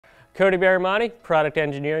Cody, Product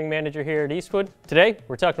Engineering Manager here at Eastwood. Today,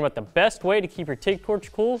 we're talking about the best way to keep your TIG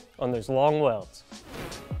torch cool on those long welds.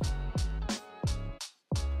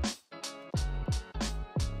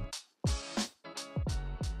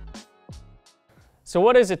 So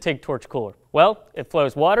what is a TIG torch cooler? Well, it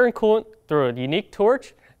flows water and coolant through a unique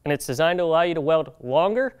torch, and it's designed to allow you to weld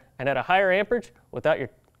longer and at a higher amperage without your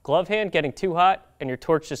glove hand getting too hot and your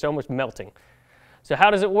torch just almost melting. So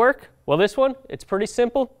how does it work? Well, this one, it's pretty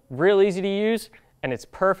simple, real easy to use, and it's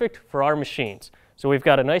perfect for our machines. So we've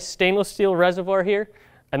got a nice stainless steel reservoir here,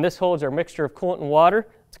 and this holds our mixture of coolant and water.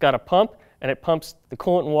 It's got a pump, and it pumps the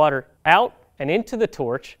coolant and water out and into the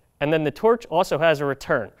torch, and then the torch also has a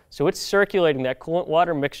return. So it's circulating that coolant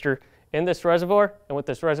water mixture in this reservoir, and with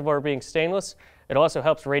this reservoir being stainless, it also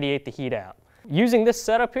helps radiate the heat out. Using this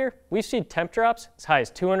setup here, we've seen temp drops as high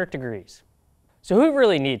as 200 degrees. So who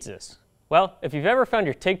really needs this? Well, if you've ever found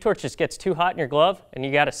your TIG torch just gets too hot in your glove and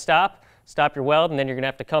you got to stop your weld, and then you're going to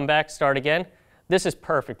have to come back, start again, this is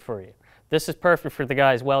perfect for you. This is perfect for the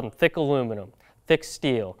guys welding thick aluminum, thick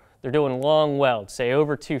steel. They're doing long welds, say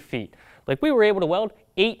over 2 feet. Like we were able to weld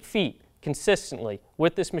 8 feet consistently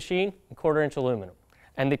with this machine in 1/4-inch aluminum.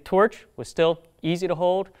 And the torch was still easy to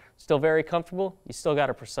hold, still very comfortable. You still got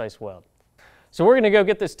a precise weld. So we're going to go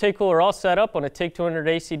get this TIG cooler all set up on a TIG 200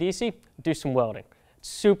 AC/DC, do some welding. It's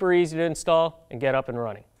super easy to install and get up and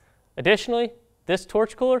running. Additionally, this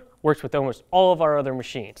torch cooler works with almost all of our other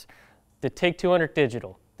machines. The TIG 200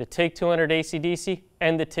 Digital, the TIG 200 AC/DC,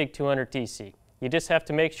 and the TIG 200 DC. You just have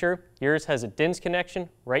to make sure yours has a Dinse connection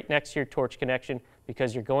right next to your torch connection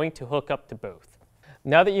because you're going to hook up to both.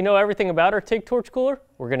 Now that you know everything about our TIG torch cooler,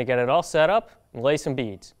 we're going to get it all set up and lay some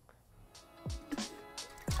beads.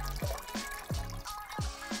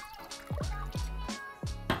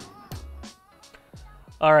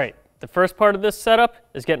 All right, the first part of this setup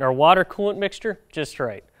is getting our water coolant mixture just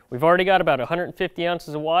right. We've already got about 150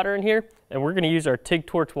 ounces of water in here, and we're going to use our TIG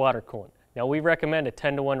torch water coolant. Now we recommend a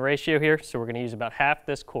 10-to-1 ratio here, so we're going to use about half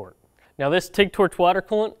this quart. Now this TIG torch water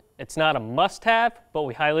coolant, it's not a must-have, but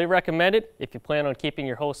we highly recommend it if you plan on keeping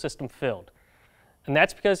your whole system filled. And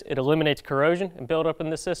that's because it eliminates corrosion and buildup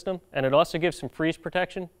in the system, and it also gives some freeze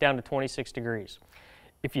protection down to 26 degrees.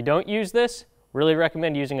 If you don't use this, really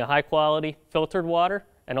recommend using a high-quality filtered water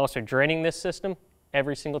and also draining this system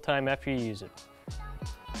every single time after you use it.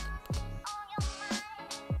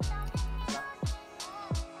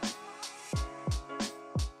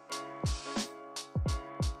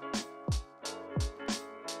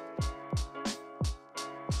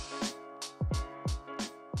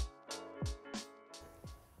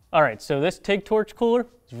 All right, so this TIG torch cooler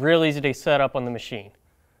is real easy to set up on the machine.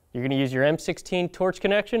 You're going to use your M16 torch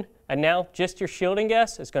connection, and now just your shielding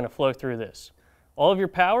gas is going to flow through this. All of your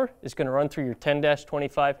power is going to run through your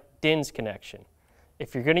 10-25 Dinse connection.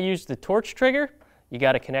 If you're going to use the torch trigger, you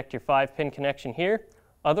got to connect your 5-pin connection here.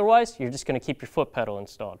 Otherwise, you're just going to keep your foot pedal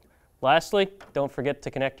installed. Lastly, don't forget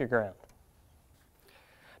to connect your ground.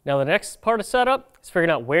 Now the next part of setup is figuring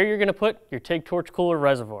out where you're going to put your TIG torch cooler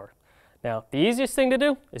reservoir. Now the easiest thing to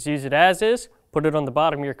do is use it as is, put it on the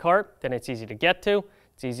bottom of your cart, then it's easy to get to,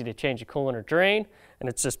 it's easy to change the coolant or drain, and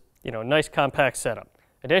it's just, a nice compact setup.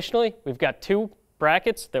 Additionally, we've got 2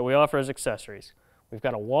 brackets that we offer as accessories. We've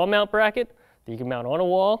got a wall mount bracket that you can mount on a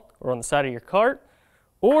wall or on the side of your cart,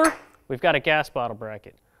 or we've got a gas bottle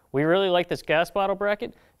bracket. We really like this gas bottle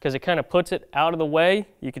bracket because it kind of puts it out of the way.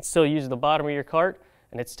 You can still use the bottom of your cart,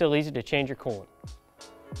 and it's still easy to change your coolant.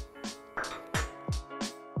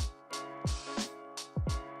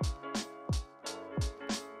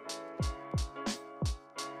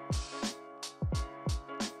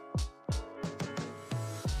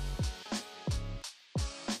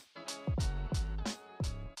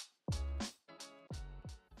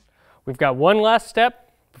 We've got one last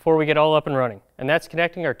step before we get all up and running, and that's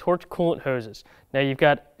connecting our torch coolant hoses. Now you've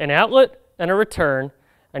got an outlet and a return,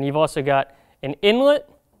 and you've also got an inlet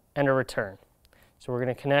and a return. So we're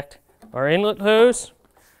going to connect our inlet hose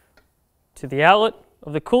to the outlet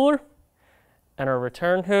of the cooler and our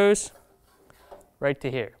return hose right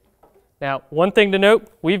to here. Now one thing to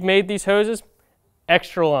note, we've made these hoses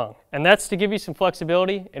extra long, and that's to give you some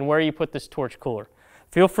flexibility in where you put this torch cooler.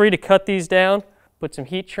 Feel free to cut these down, put some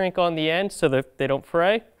heat shrink on the end so that they don't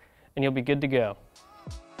fray, and you'll be good to go.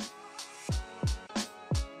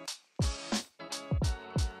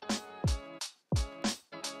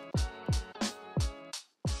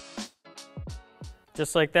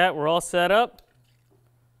 Just like that, we're all set up.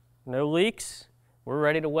 No leaks. We're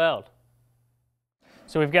ready to weld.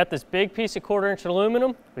 So we've got this big piece of 1/4-inch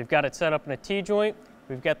aluminum. We've got it set up in a T-joint.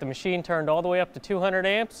 We've got the machine turned all the way up to 200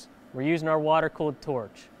 amps. We're using our water-cooled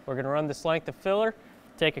torch. We're going to run this length of filler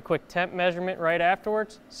take a quick temp measurement right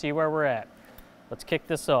afterwards, see where we're at. Let's kick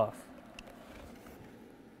this off.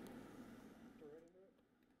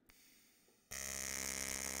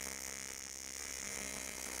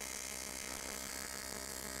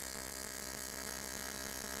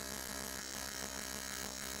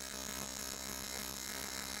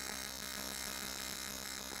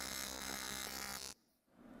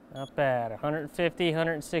 Not bad, 150,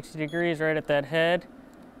 160 degrees right at that head.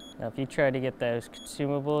 Now if you try to get those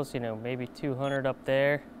consumables, you know, maybe 200 up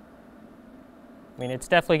there. I mean, it's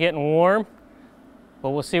definitely getting warm,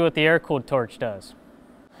 but we'll see what the air-cooled torch does.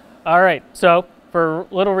 All right, so for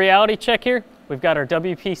a little reality check here, we've got our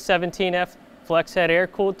WP18F flex head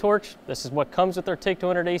air-cooled torch. This is what comes with our TIG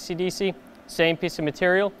 200 AC/DC, same piece of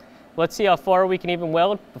material. Let's see how far we can even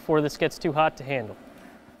weld before this gets too hot to handle.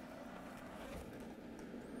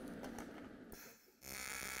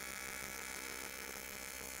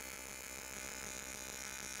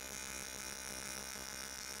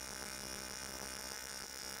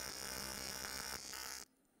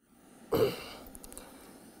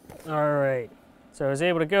 All right, so I was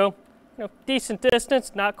able to go, decent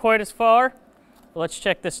distance, not quite as far. Let's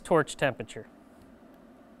check this torch temperature.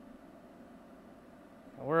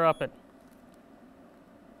 We're up at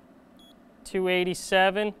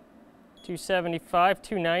 287, 275,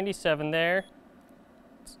 297 there.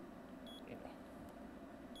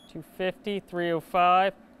 250,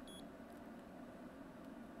 305,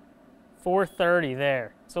 430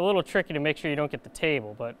 there. It's a little tricky to make sure you don't get the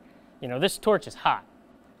table, but this torch is hot.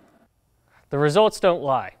 The results don't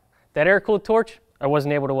lie. That air-cooled torch, I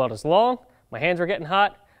wasn't able to weld as long, my hands were getting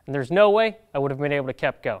hot, and there's no way I would have been able to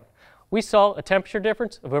keep going. We saw a temperature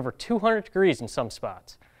difference of over 200 degrees in some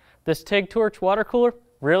spots. This TIG Torch water cooler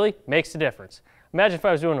really makes a difference. Imagine if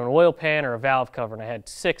I was doing an oil pan or a valve cover and I had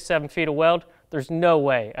 6, 7 feet of weld, there's no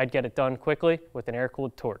way I'd get it done quickly with an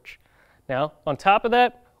air-cooled torch. Now, on top of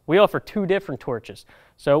that, we offer 2 different torches.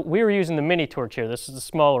 So we were using the mini torch here. This is the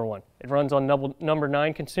smaller one. It runs on number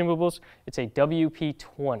 9 consumables. It's a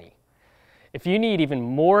WP20. If you need even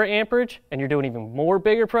more amperage and you're doing even more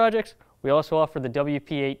bigger projects, we also offer the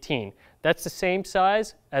WP18. That's the same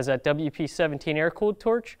size as that WP17 air-cooled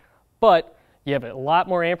torch, but you have a lot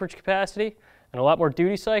more amperage capacity and a lot more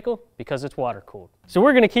duty cycle because it's water-cooled. So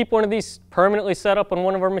we're going to keep one of these permanently set up on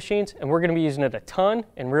one of our machines, and we're going to be using it a ton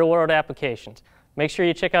in real-world applications. Make sure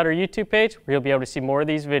you check out our YouTube page where you'll be able to see more of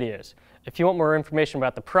these videos. If you want more information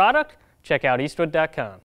about the product, check out Eastwood.com.